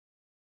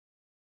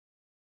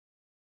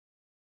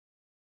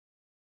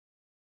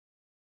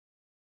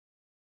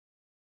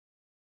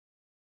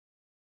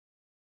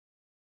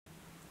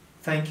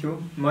Thank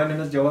you. My name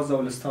is Jawad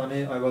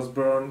Zawulistani. I was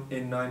born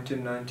in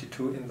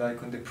 1992 in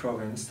Daikundi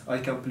province. I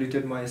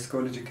completed my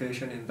school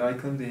education in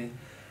Daikundi,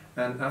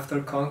 and after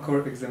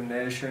Concord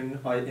examination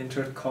I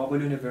entered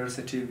Kabul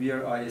University,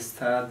 where I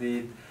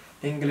studied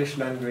English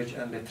language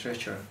and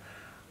literature.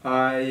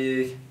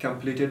 I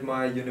completed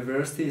my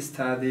university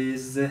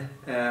studies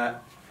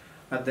at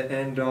the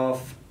end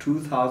of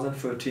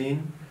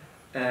 2014,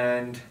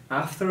 and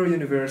after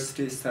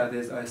university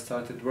studies I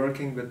started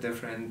working with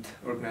different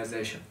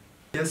organizations.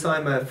 Yes,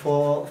 I'm a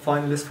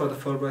finalist for the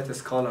Fulbright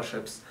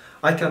scholarships.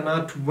 I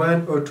cannot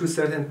one or two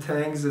certain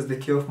things as the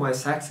key of my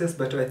success,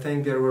 but I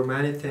think there were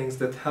many things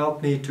that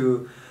helped me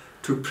to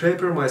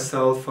prepare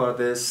myself for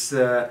this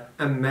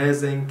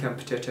amazing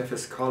competitive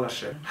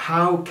scholarship.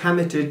 How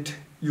committed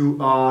you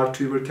are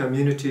to your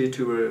community,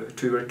 to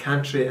your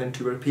country and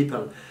to your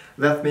people.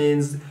 That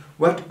means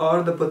what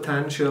are the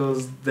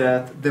potentials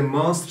that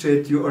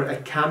demonstrate you are a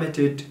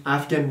committed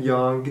Afghan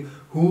young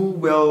who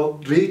will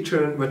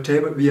return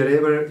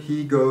wherever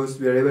he goes,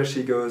 wherever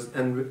she goes,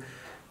 and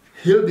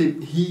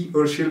he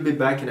or she'll be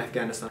back in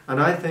Afghanistan.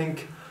 And I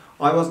think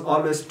I was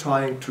always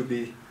trying to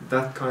be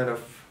that kind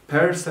of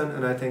person,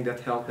 and I think that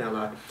helped me a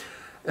lot.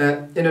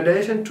 In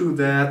addition to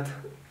that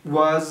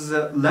was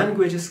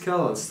language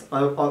skills.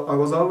 I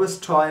was always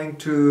trying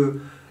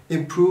to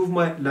improve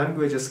my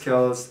language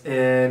skills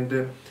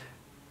and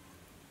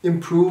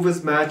improve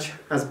as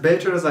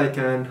better as I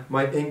can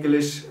my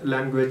English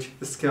language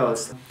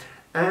skills.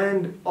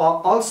 And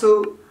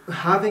also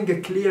having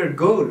a clear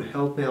goal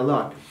helped me a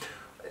lot.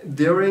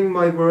 During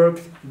my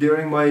work,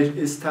 during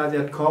my study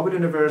at Kabul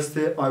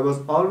University, I was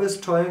always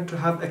trying to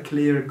have a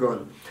clear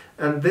goal.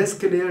 And this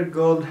clear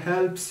goal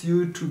helps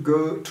you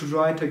to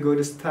write a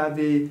good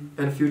study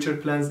and future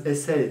plans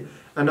essay.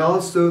 And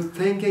also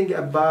thinking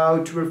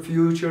about your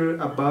future,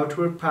 about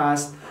your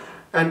past,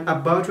 and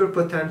about your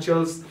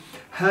potentials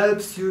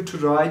helps you to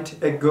write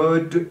a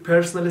good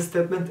personal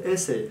statement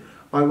essay.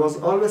 I was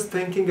always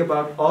thinking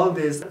about all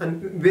this,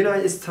 and when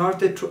I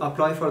started to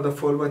apply for the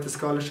Fulbright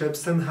scholarship,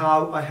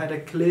 somehow I had a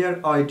clear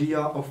idea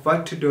of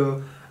what to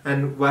do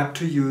and what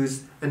to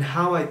use and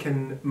how I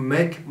can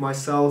make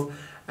myself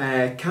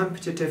a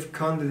competitive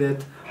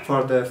candidate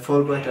for the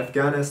Fulbright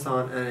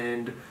Afghanistan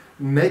and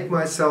make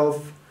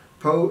myself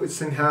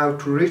somehow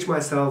to reach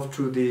myself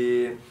to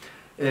the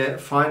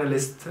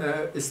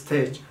finalist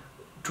stage,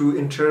 to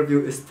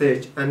interview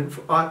stage, and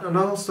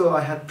also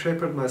I had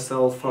prepared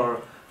myself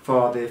for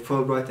the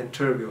Fulbright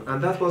interview,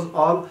 and that was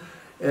all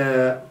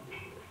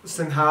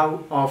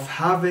somehow of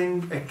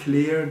having a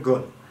clear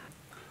goal.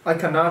 I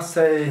cannot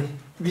say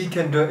we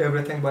can do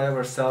everything by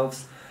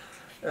ourselves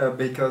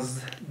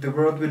because the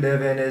world we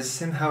live in is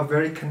somehow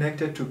very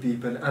connected to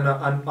people, and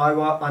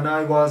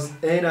I was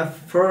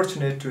enough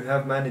fortunate to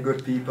have many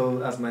good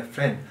people as my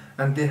friend,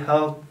 and they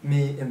helped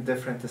me in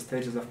different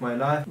stages of my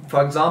life.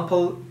 For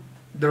example,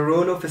 the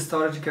role of the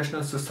Star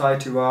Educational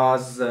Society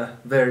was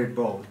very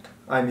bold,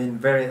 I mean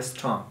very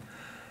strong.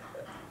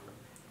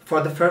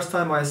 For the first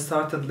time I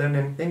started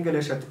learning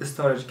English at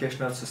Star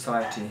Educational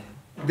Society.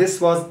 This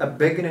was a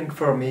beginning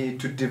for me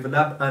to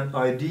develop an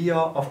idea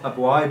of a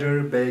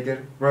wider,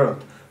 bigger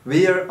world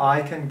where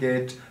I can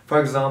get, for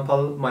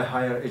example, my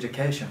higher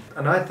education.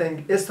 And I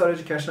think Star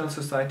Educational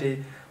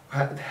Society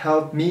had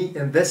helped me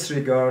in this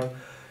regard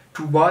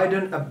to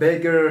widen a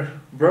bigger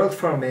world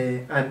for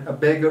me and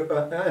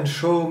and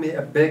show me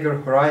a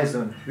bigger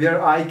horizon where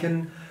I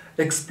can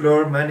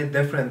explore many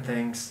different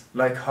things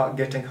like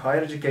getting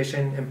higher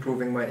education,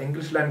 improving my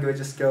English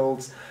language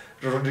skills,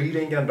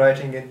 reading and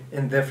writing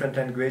in different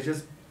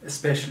languages,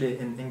 especially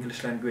in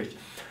English language.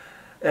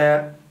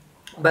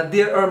 But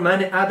there are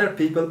many other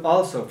people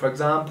also. For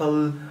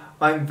example,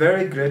 I'm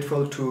very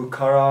grateful to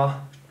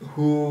Kara,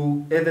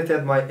 who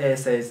edited my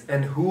essays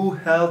and who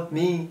helped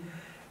me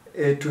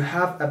to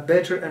have a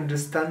better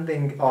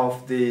understanding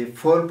of the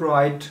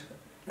Fulbright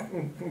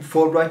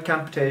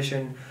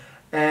competition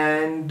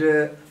and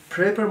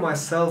prepare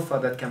myself for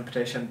that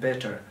competition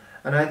better.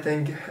 And I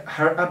think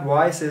her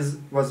advices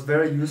was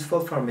very useful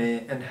for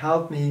me and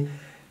helped me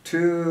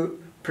to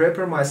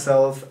prepare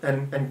myself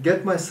and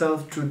get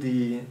myself to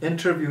the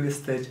interview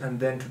stage and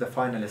then to the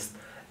finalist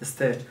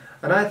stage.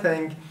 And I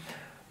think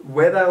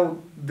without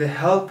the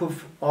help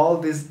of all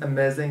these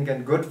amazing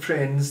and good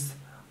friends,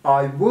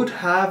 I would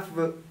have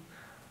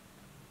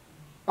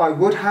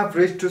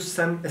reached to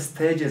some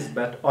stages,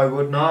 but I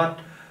would not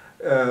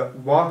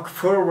walk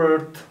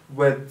forward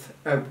with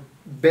a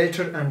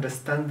better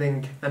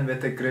understanding and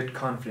with a great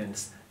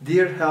confidence.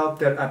 Their help,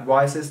 their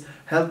advices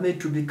helped me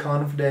to be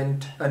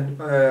confident and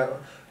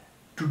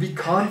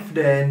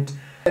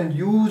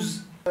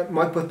use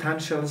my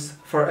potentials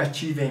for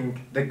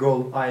achieving the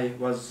goal I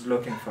was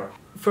looking for.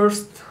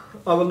 First,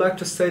 I would like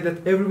to say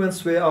that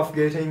everyone's way of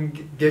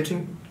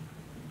getting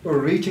or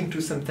reaching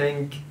to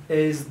something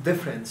is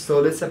different.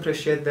 So let's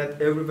appreciate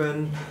that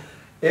everyone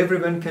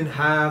can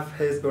have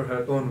his or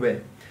her own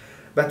way.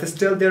 But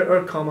still there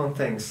are common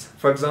things.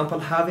 For example,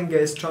 having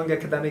a strong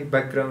academic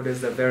background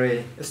is a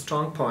very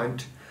strong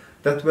point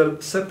that will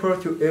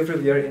support you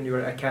everywhere in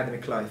your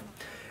academic life.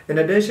 In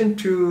addition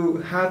to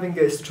having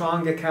a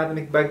strong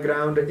academic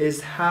background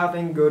is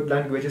having good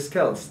language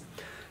skills.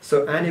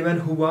 So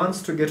anyone who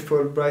wants to get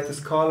Fulbright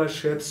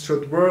scholarships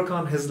should work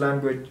on his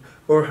language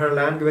or her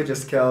language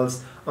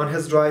skills, on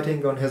his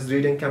writing, on his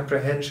reading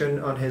comprehension,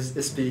 on his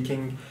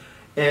speaking,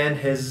 and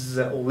his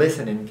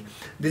listening.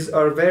 These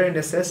are very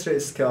necessary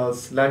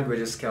skills,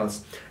 language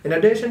skills. In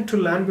addition to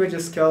language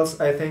skills,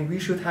 I think we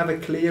should have a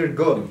clear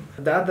goal.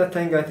 The other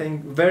thing I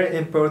think very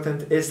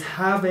important is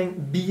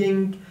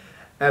being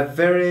a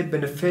very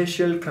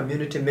beneficial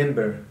community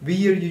member, where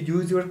you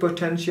use your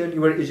potential,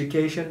 your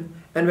education,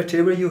 and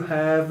whatever you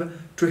have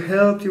to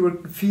help your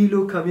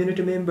fellow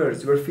community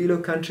members, your fellow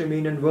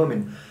countrymen and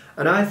women.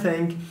 And I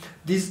think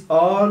these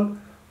all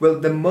will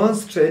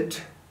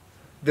demonstrate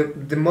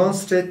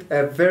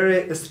a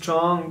very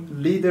strong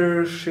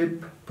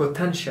leadership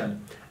potential.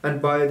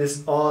 And by this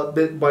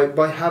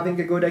by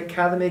having a good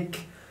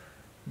academic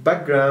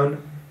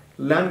background,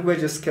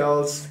 language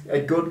skills,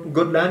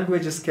 good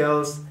language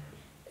skills,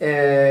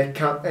 a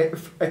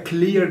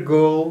clear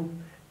goal,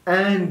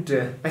 and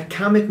a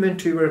commitment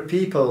to your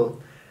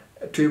people,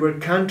 to your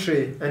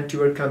country, and to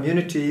your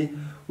community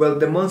will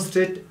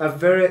demonstrate a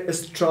very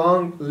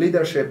strong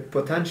leadership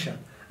potential.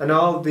 And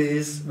all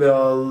these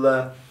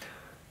will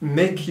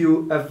make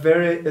you a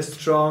very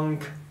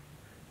strong,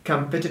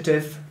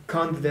 competitive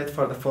candidate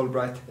for the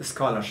Fulbright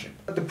scholarship.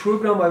 The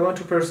program I want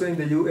to pursue in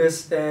the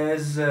US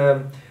is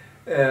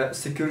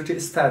security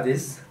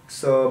studies.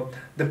 So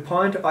the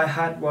point I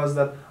had was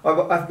that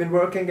I've been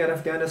working in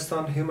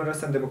Afghanistan human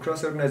rights and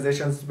democracy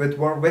organizations with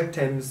war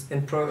victims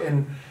in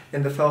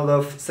the field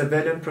of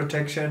civilian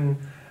protection,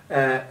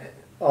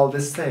 all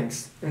these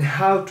things, and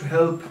how to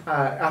help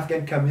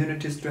Afghan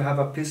communities to have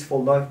a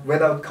peaceful life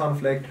without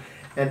conflict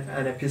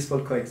and a peaceful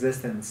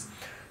coexistence.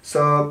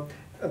 So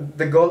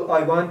the goal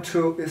I want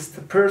to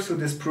pursue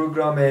this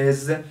program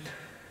is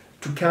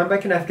to come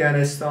back in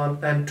Afghanistan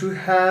and to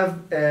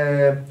have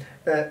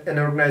an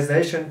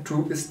organization,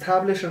 to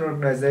establish an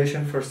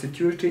organization for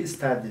security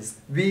studies,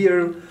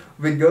 where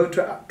we go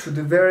to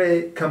the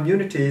very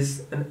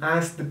communities and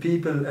ask the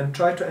people and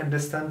try to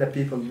understand the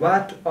people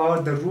what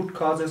are the root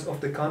causes of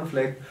the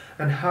conflict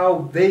and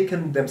how they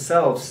can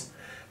themselves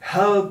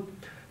help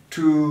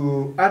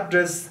to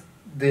address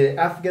the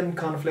Afghan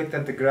conflict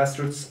at the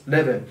grassroots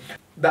level.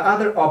 The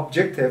other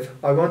objective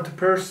I want to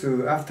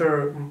pursue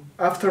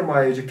after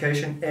my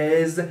education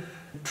is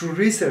to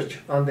research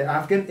on the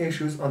Afghan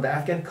issues, on the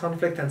Afghan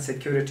conflict and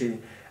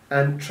security,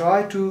 and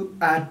try to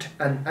add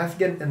an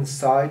Afghan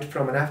insight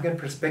from an Afghan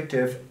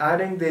perspective,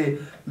 adding the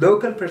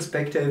local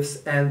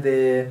perspectives and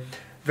the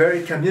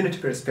very community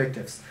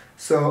perspectives.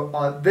 So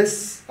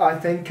this I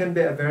think can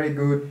be a very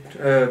good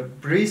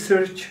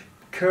research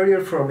career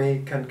for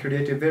me, can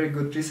create a very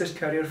good research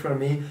career for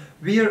me,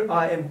 where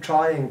I am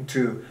trying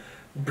to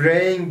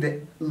bring the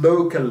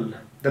local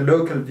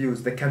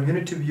views, the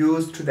community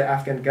views to the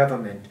Afghan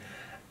government,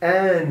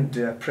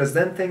 and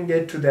presenting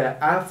it to the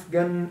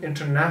Afghan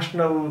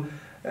international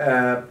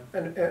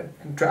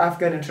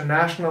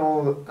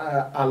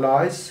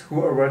allies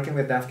who are working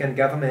with the Afghan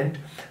government,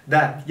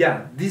 that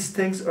yeah, these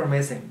things are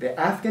missing. The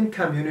Afghan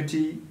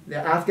community, the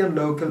Afghan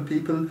local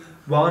people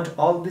want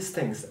all these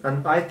things,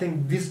 and I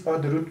think these are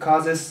the root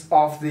causes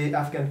of the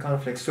Afghan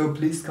conflict. So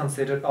please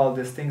consider all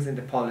these things in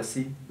the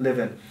policy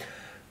level.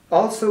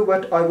 Also,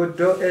 what I would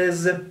do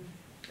is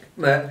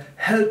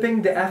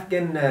helping the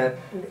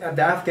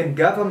Afghan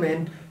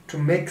government to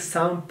make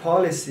sound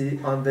policy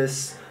on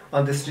this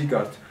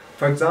regard.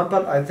 For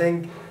example, I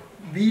think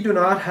we do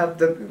not have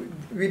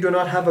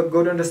a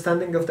good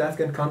understanding of the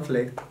Afghan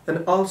conflict,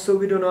 and also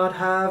we do not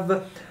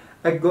have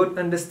a good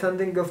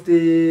understanding of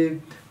the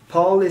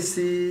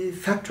policy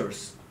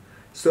factors.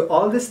 So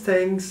all these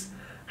things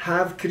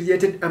have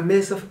created a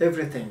mess of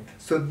everything.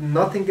 So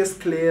nothing is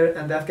clear,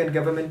 and the Afghan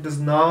government does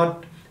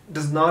not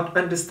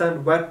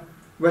understand what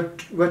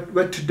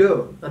to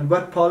do and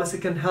what policy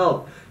can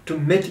help to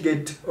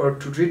mitigate or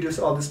to reduce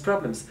all these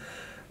problems.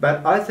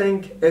 But I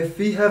think if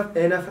we have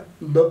enough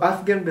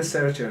Afghan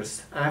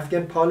researchers,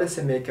 Afghan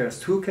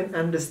policymakers who can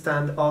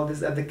understand all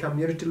this at the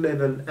community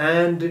level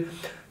and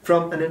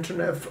from an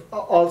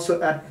also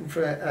at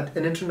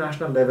an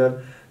international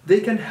level,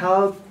 they can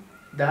help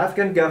the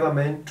Afghan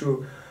government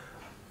to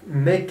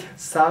make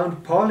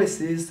sound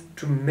policies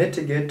to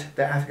mitigate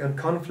the Afghan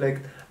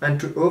conflict and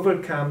to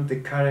overcome the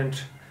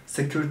current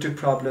security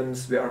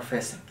problems we are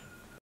facing.